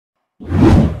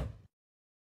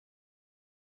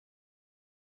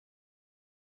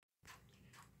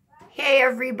Hey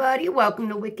everybody, welcome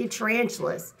to Wicked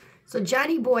Tarantulas. So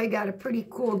Johnny Boy got a pretty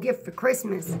cool gift for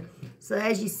Christmas. So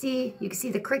as you can see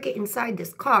the cricket inside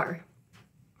this car.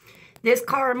 This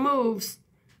car moves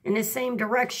in the same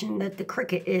direction that the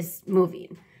cricket is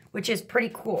moving, which is pretty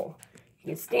cool. You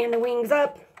can stand the wings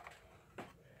up,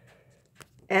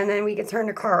 and then we can turn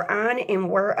the car on, and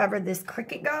wherever this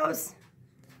cricket goes,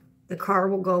 the car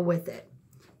will go with it.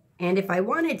 And if I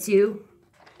wanted to,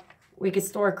 we could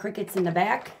store crickets in the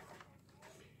back.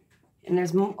 And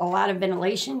there's a lot of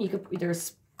ventilation.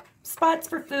 There's spots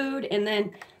for food. And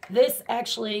then this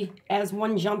actually, as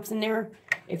one jumps in there,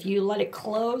 if you let it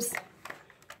close,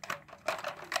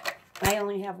 I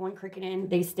only have one cricket in,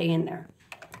 they stay in there.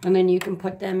 And then you can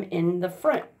put them in the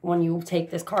front when you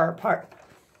take this car apart.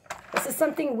 This is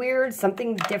something weird,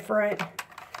 something different.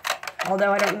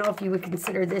 Although I don't know if you would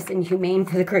consider this inhumane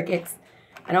to the crickets.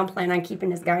 I don't plan on keeping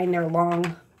this guy in there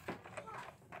long.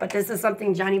 But this is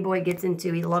something Johnny Boy gets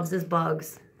into. He loves his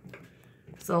bugs.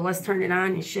 So let's turn it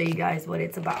on and show you guys what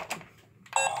it's about.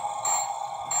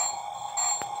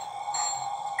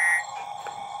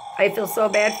 I feel so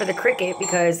bad for the cricket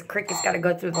because cricket's got to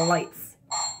go through the lights.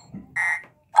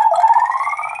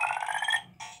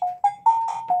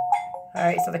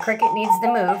 Alright, so the cricket needs to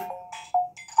move.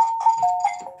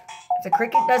 If the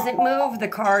cricket doesn't move, the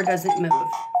car doesn't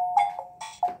move.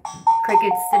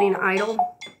 Cricket's sitting idle.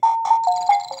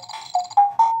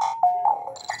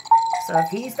 So if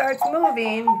he starts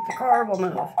moving, the car will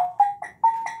move.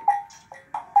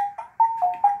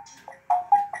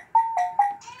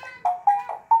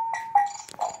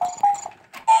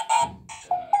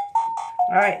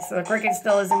 Alright, so the cricket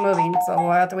still isn't moving, so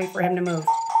we'll have to wait for him to move.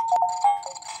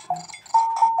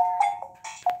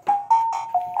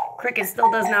 Cricket still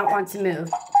does not want to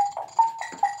move.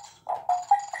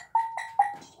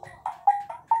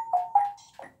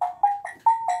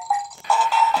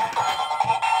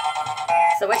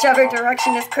 So whichever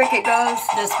direction this cricket goes,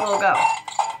 this will go.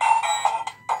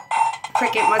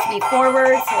 Cricket must be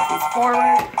forward, so if he's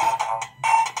forward.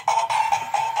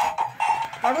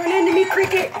 Don't run into me,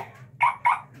 cricket.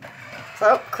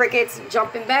 So cricket's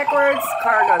jumping backwards,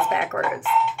 car goes backwards.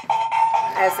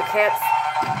 As the cat's...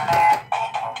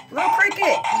 Little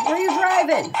cricket, where are you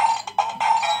driving?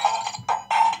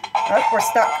 Oh, we're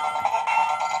stuck.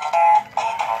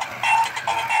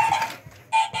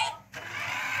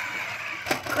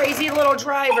 Crazy little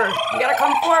driver. You gotta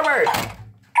come forward.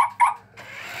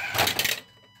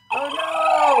 Oh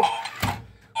no!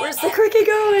 Where's the cricket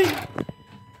going?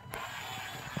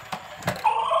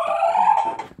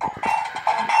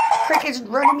 Cricket's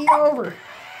running me over.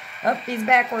 Oh, he's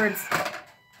backwards.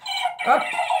 Oh,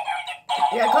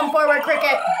 you gotta come forward,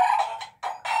 cricket.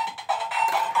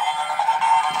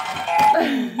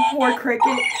 Poor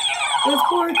cricket. This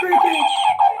poor cricket.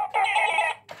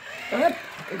 Oh,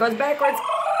 it goes backwards.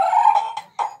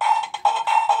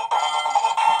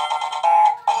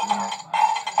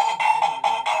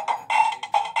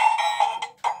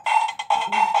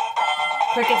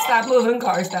 Cricket, stop moving.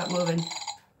 Car, stop moving.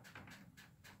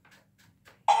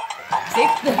 See?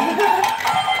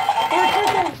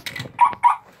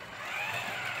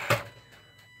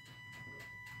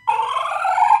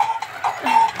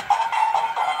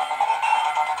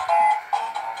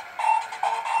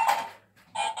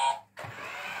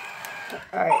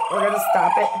 Alright, we're going to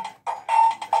stop it.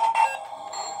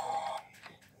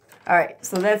 Alright,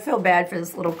 so I feel bad for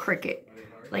this little cricket.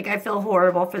 Like, I feel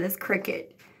horrible for this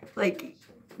cricket. Like,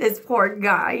 this poor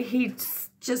guy, he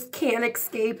just can't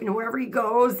escape, and wherever he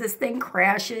goes, this thing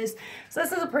crashes. So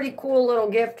this is a pretty cool little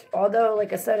gift, although,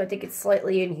 like I said, I think it's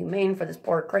slightly inhumane for this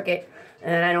poor cricket,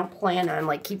 and I don't plan on,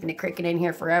 like, keeping the cricket in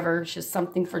here forever. It's just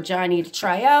something for Johnny to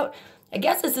try out. I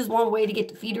guess this is one way to get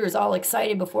the feeders all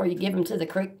excited before you give them to the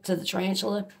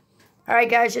tarantula. Alright,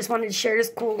 guys, just wanted to share this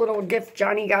cool little gift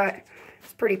Johnny got.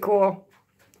 It's pretty cool.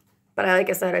 But like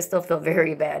I said, I still feel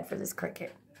very bad for this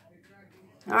cricket.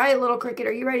 Alright, little cricket,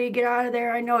 are you ready to get out of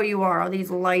there? I know you are. All these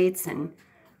lights and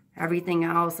everything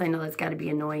else. I know that's got to be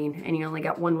annoying. And you only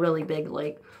got one really big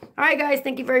leg. Alright, guys,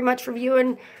 thank you very much for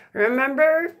viewing.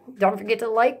 Remember, don't forget to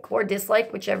like or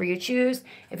dislike, whichever you choose.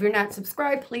 If you're not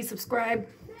subscribed, please subscribe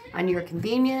on your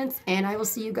convenience. And I will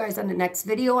see you guys on the next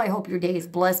video. I hope your day is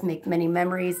blessed. Make many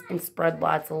memories and spread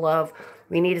lots of love.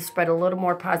 We need to spread a little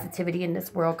more positivity in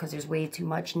this world because there's way too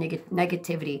much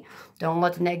negativity. Don't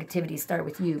let the negativity start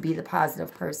with you. Be the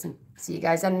positive person. See you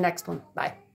guys on the next one.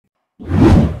 Bye.